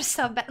play another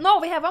sub battle? No,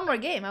 we have one more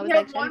game. We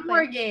have one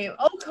more game.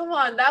 Oh, come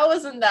on. That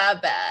wasn't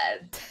that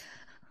bad.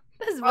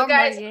 There's one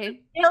more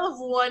game. Scale of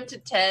 1 to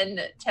 10,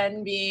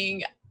 10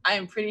 being,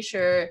 I'm pretty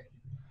sure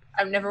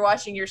I'm never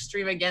watching your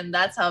stream again.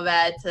 That's how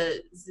bad.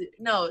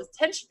 No,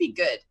 10 should be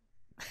good.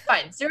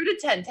 Fine. 0 to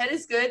 10. 10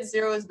 is good.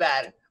 0 is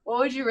bad. What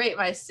would you rate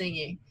my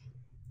singing?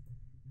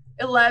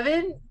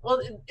 11?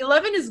 Well,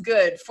 11 is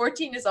good.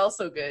 14 is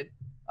also good.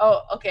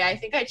 Oh, okay. I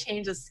think I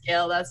changed the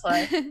scale. That's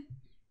why.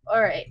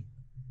 All right.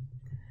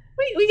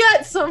 We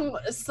got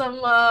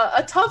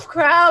a tough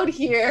crowd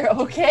here.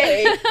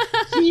 Okay.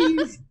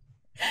 Jeez.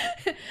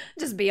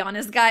 Just be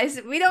honest, guys.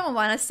 We don't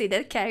want to see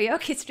that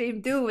karaoke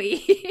stream, do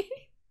we?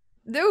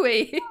 Do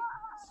we?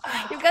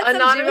 You've got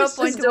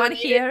some 0.1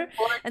 here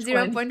and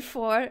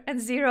 0.4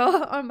 and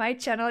 0 on my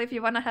channel if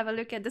you want to have a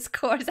look at the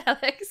scores,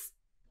 Alex.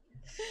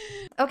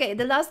 Okay,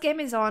 the last game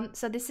is on.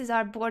 So this is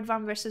our board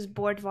 1 versus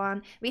board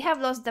 1. We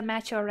have lost the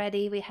match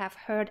already. We have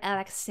heard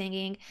Alex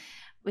singing.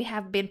 We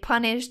have been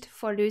punished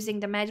for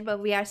losing the match,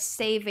 but we are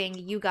saving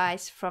you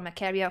guys from a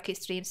karaoke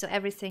stream, so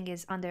everything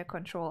is under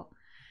control.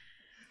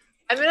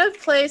 I'm going to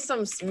play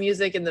some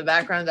music in the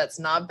background that's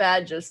not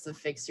bad just to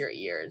fix your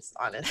ears,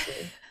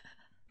 honestly.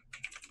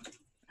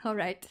 All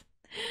right.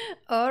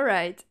 All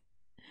right.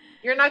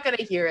 You're not going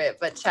to hear it,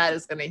 but Chad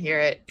is going to hear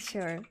it.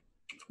 Sure.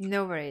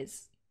 No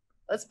worries.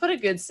 Let's put a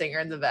good singer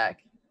in the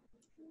back.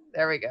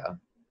 There we go.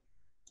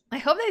 I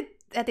hope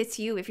that it's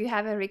you. If you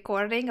have a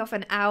recording of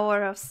an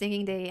hour of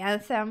singing the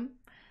anthem,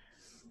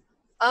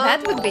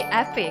 that would be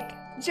epic.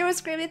 Joe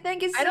Screaming,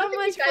 thank you so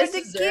much for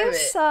the gift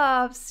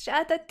subs.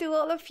 Shout out to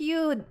all of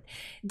you.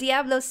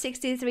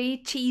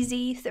 Diablo63,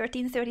 Cheesy,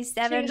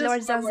 1337,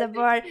 Lord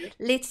Zanzibar,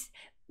 Litz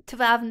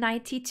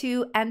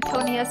 1292,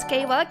 Antonius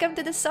K. Welcome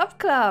to the sub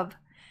club.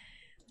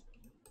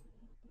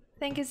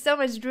 Thank you so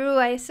much, Drew.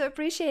 I so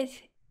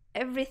appreciate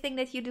everything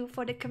that you do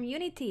for the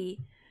community.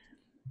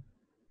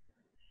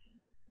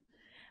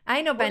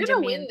 I know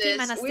Benjamin.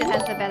 Team Anna still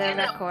has the better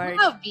record. We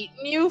have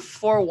beaten you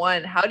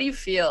 4-1. How do you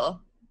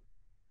feel?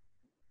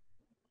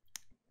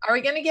 Are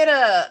we gonna get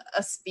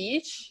a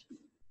speech?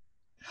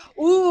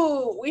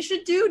 Ooh, we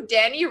should do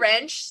Danny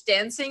Wrench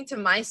dancing to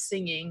my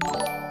singing.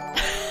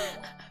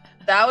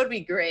 That would be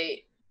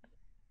great.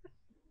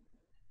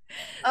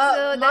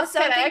 So that's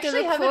something to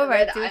look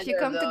forward to. If you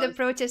come to the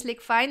Pro Chess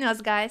League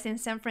finals, guys, in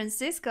San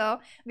Francisco,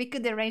 we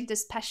could arrange a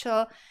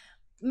special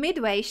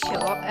midway show,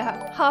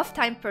 a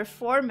halftime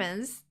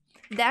performance,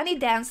 Danny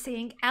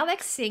dancing,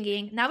 Alex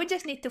singing. Now we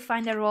just need to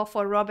find a role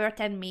for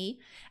Robert and me,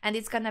 and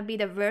it's gonna be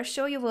the worst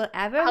show you will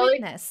ever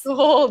witness.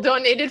 Oh,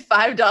 donated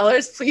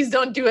 $5. Please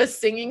don't do a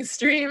singing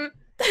stream.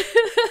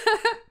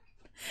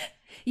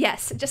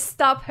 Yes, just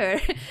stop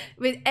her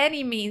with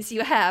any means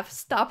you have.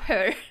 Stop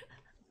her.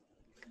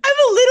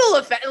 I'm a little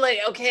offended. Like,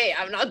 okay,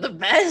 I'm not the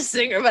best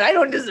singer, but I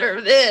don't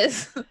deserve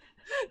this.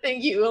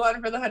 Thank you,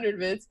 Ulan, for the 100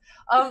 bits.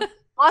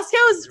 Moscow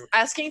is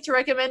asking to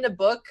recommend a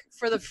book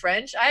for the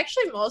French. I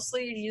actually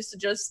mostly used to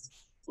just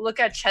look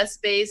at chess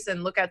base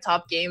and look at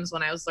top games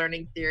when I was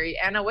learning theory.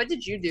 Anna, what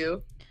did you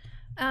do?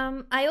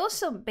 I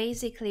also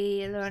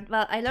basically learned,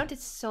 well, I learned it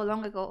so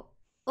long ago.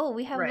 Oh,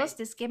 we have lost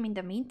this game in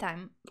the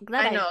meantime.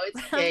 Glad I know,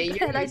 it's okay.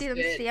 Glad I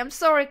didn't see. I'm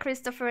sorry,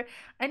 Christopher.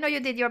 I know you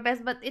did your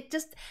best, but it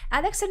just,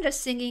 Alexandra's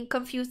singing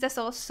confused us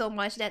all so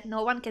much that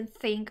no one can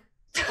think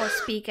or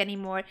speak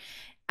anymore.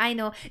 I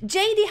know.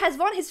 JD has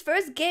won his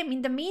first game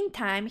in the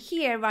meantime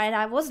here while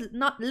I was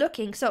not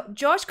looking. So,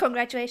 Josh,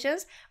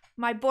 congratulations.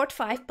 My board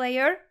 5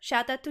 player.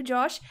 Shout out to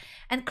Josh.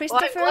 And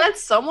Christopher. Well, I'm glad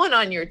someone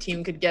on your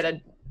team could get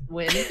a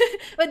win.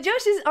 But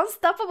Josh is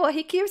unstoppable.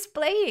 He keeps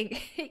playing.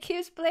 He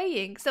keeps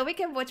playing. So we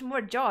can watch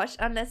more Josh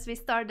unless we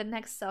start the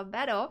next sub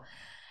battle.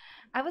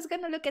 I was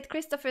going to look at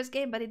Christopher's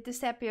game, but it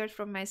disappeared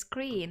from my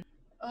screen.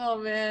 Oh,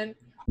 man.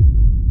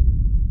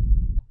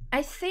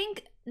 I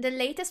think the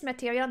latest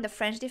material on the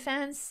French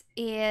defense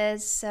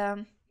is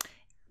a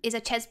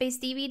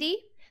chess-based DVD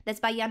that's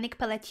by Yannick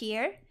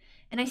Pelletier.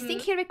 And I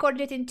think he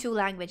recorded it in 2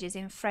 languages,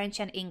 in French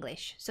and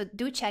English. So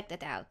do check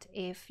that out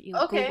if you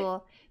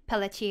Google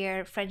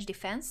Pelletier French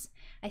defense.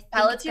 I think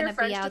Pelletier it's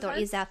going to be out or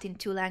is out in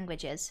 2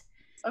 languages.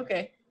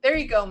 Okay. There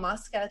you go,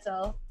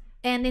 Moscatel.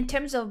 And in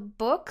terms of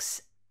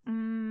books,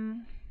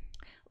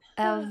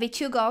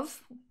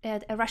 Vityugov,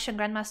 a Russian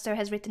grandmaster,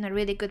 has written a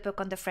really good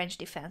book on the French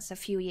defense a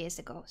few years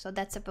ago. So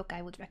that's a book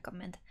I would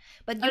recommend.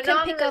 But you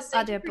can pick up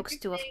other books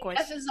too, of course.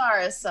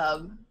 Efizar a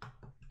sub.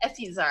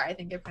 Efizar, I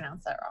think I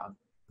pronounced that wrong.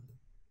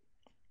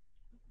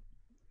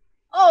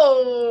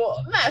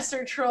 Oh,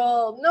 Master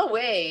Troll. No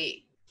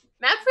way.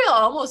 Mapfreel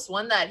almost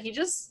won that. He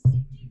just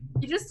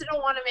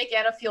didn't want to make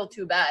Anna feel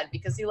too bad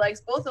because he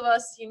likes both of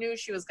us. He knew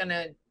she was going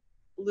to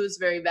lose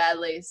very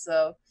badly,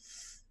 so...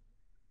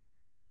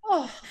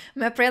 Oh.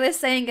 Maprel is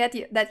saying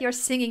that your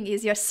singing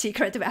is your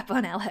secret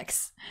weapon,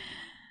 Alex.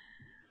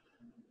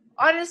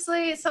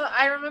 Honestly, so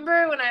I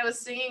remember when I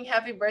was singing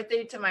Happy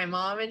Birthday to my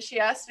mom and she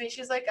asked me,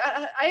 she's like,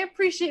 I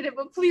appreciate it,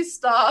 but please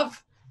stop.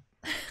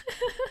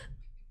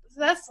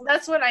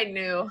 That's what I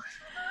knew.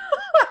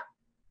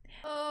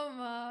 Oh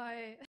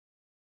my.